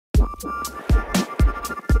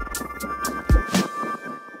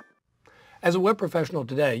As a web professional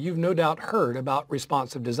today, you've no doubt heard about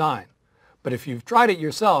responsive design. But if you've tried it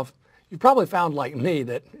yourself, you've probably found, like me,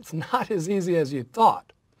 that it's not as easy as you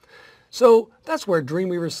thought. So that's where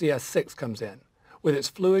Dreamweaver CS6 comes in, with its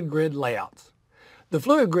fluid grid layouts. The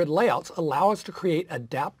fluid grid layouts allow us to create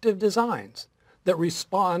adaptive designs that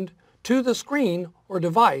respond to the screen or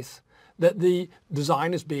device that the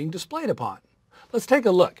design is being displayed upon. Let's take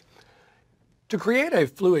a look. To create a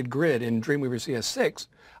fluid grid in Dreamweaver CS6,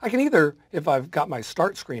 I can either, if I've got my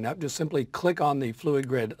start screen up, just simply click on the fluid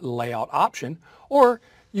grid layout option, or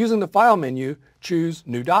using the file menu, choose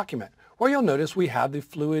New Document, where you'll notice we have the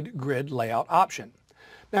fluid grid layout option.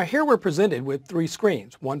 Now here we're presented with three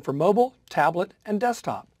screens, one for mobile, tablet, and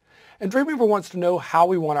desktop. And Dreamweaver wants to know how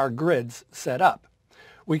we want our grids set up.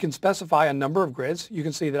 We can specify a number of grids. You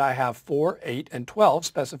can see that I have 4, 8, and 12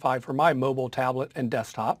 specified for my mobile, tablet, and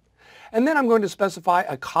desktop. And then I'm going to specify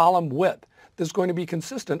a column width that's going to be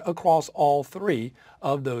consistent across all three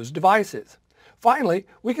of those devices. Finally,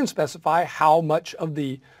 we can specify how much of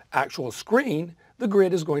the actual screen the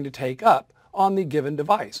grid is going to take up on the given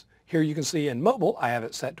device. Here you can see in mobile, I have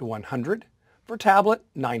it set to 100, for tablet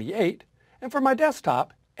 98, and for my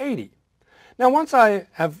desktop 80. Now once I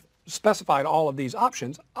have specified all of these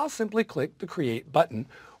options, I'll simply click the Create button,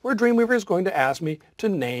 where Dreamweaver is going to ask me to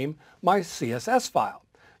name my CSS file.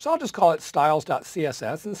 So I'll just call it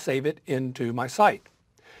styles.css and save it into my site.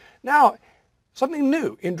 Now, something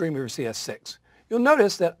new in Dreamweaver CS6. You'll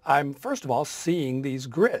notice that I'm, first of all, seeing these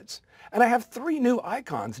grids. And I have three new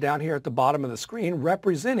icons down here at the bottom of the screen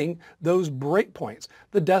representing those breakpoints,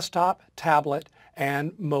 the desktop, tablet,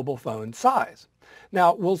 and mobile phone size.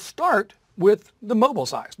 Now, we'll start with the mobile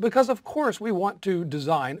size because, of course, we want to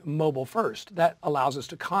design mobile first. That allows us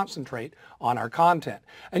to concentrate on our content.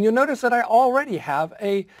 And you'll notice that I already have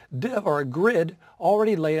a div or a grid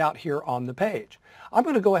already laid out here on the page. I'm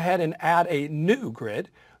going to go ahead and add a new grid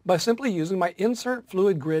by simply using my Insert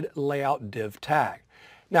Fluid Grid Layout div tag.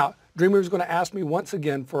 Now, Dreamweaver is going to ask me once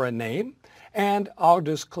again for a name, and I'll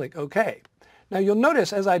just click OK. Now, you'll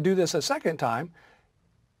notice as I do this a second time,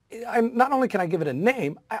 not only can I give it a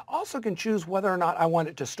name, I also can choose whether or not I want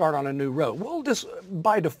it to start on a new row. We'll just,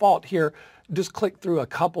 by default here, just click through a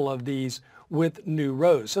couple of these with new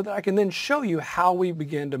rows so that I can then show you how we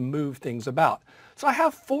begin to move things about. So I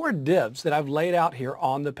have 4 divs that I've laid out here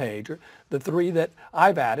on the page, the 3 that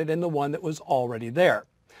I've added and the one that was already there.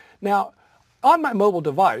 Now, on my mobile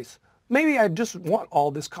device, maybe I just want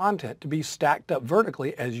all this content to be stacked up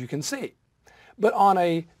vertically, as you can see. But on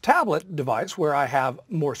a tablet device where I have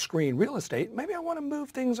more screen real estate, maybe I want to move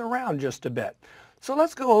things around just a bit. So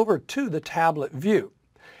let's go over to the tablet view.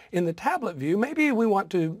 In the tablet view, maybe we want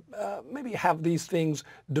to maybe have these things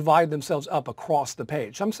divide themselves up across the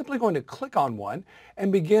page. So I'm simply going to click on one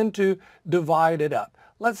and begin to divide it up.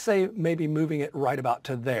 Let's say maybe moving it right about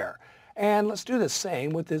to there. And let's do the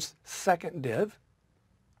same with this second div.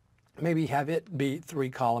 Maybe have it be 3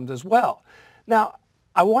 columns as well. Now,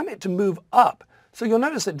 I want it to move up. So you'll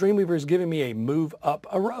notice that Dreamweaver is giving me a move up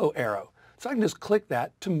a row arrow. So I can just click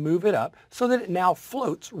that to move it up so that it now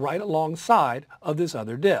floats right alongside of this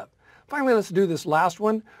other div. Finally, let's do this last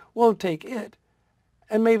one. We'll take it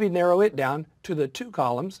and maybe narrow it down to the 2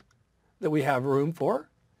 columns that we have room for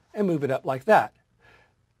and move it up like that.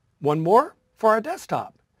 One more for our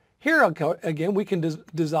desktop. Here again, we can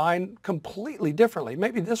design completely differently.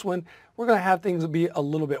 Maybe this one, we're going to have things be a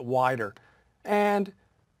little bit wider and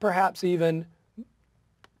perhaps even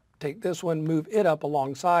take this one, move it up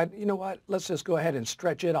alongside. You know what? Let's just go ahead and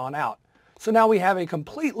stretch it on out. So now we have a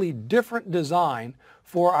completely different design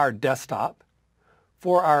for our desktop,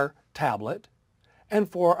 for our tablet, and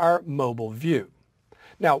for our mobile view.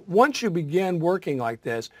 Now, once you begin working like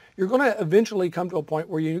this, you're going to eventually come to a point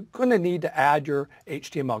where you're going to need to add your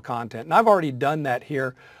HTML content. And I've already done that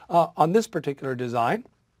here on this particular design.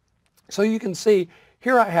 So you can see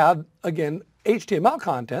here I have, again, HTML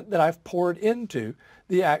content that I've poured into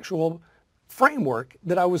the actual framework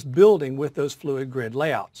that I was building with those fluid grid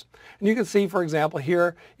layouts. And you can see, for example,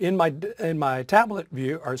 here in my tablet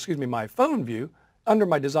view, or excuse me, my phone view, under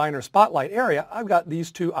my designer spotlight area, I've got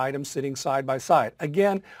these 2 items sitting side by side.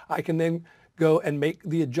 Again, I can then go and make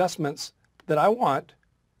the adjustments that I want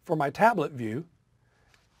for my tablet view.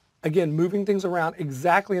 Again, moving things around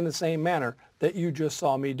exactly in the same manner that you just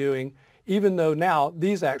saw me doing, even though now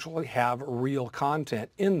these actually have real content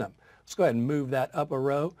in them. Let's go ahead and move that up a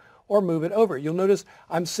row or move it over. You'll notice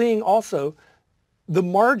I'm seeing also the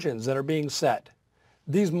margins that are being set.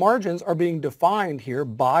 These margins are being defined here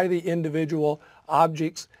by the individual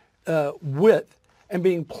object's width and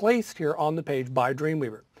being placed here on the page by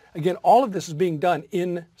Dreamweaver. Again, all of this is being done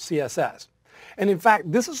in CSS. And in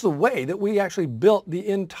fact, this is the way that we actually built the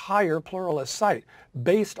entire Pluralist site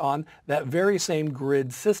based on that very same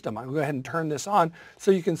grid system. I'll go ahead and turn this on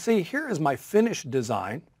so you can see here is my finished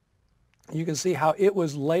design. You can see how it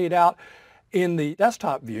was laid out in the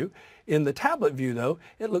desktop view. In the tablet view, though,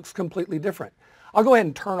 it looks completely different. I'll go ahead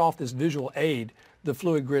and turn off this visual aid, the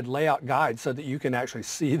Fluid Grid Layout Guide, so that you can actually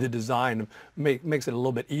see the design. Makes it a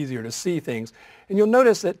little bit easier to see things. And you'll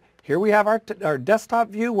notice that here we have our desktop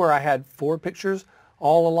view where I had 4 pictures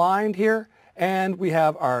all aligned here, and we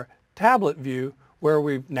have our tablet view where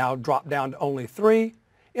we've now dropped down to only 3.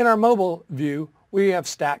 In our mobile view, we have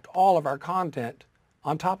stacked all of our content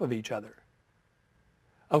on top of each other.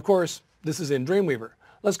 Of course, this is in Dreamweaver.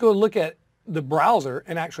 Let's go look at the browser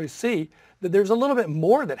and actually see that there's a little bit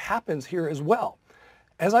more that happens here as well.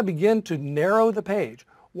 As I begin to narrow the page,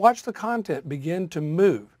 watch the content begin to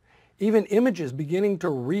move. Even images beginning to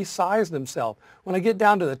resize themselves. When I get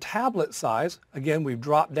down to the tablet size, again, we've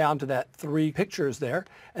dropped down to that 3 pictures there,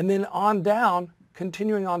 and then on down,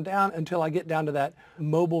 continuing on down until I get down to that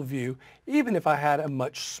mobile view. Even if I had a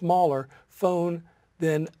much smaller phone,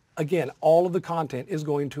 then again, all of the content is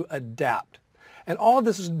going to adapt. And all of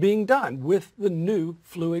this is being done with the new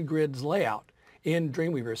Fluid Grids layout in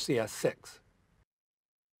Dreamweaver CS6.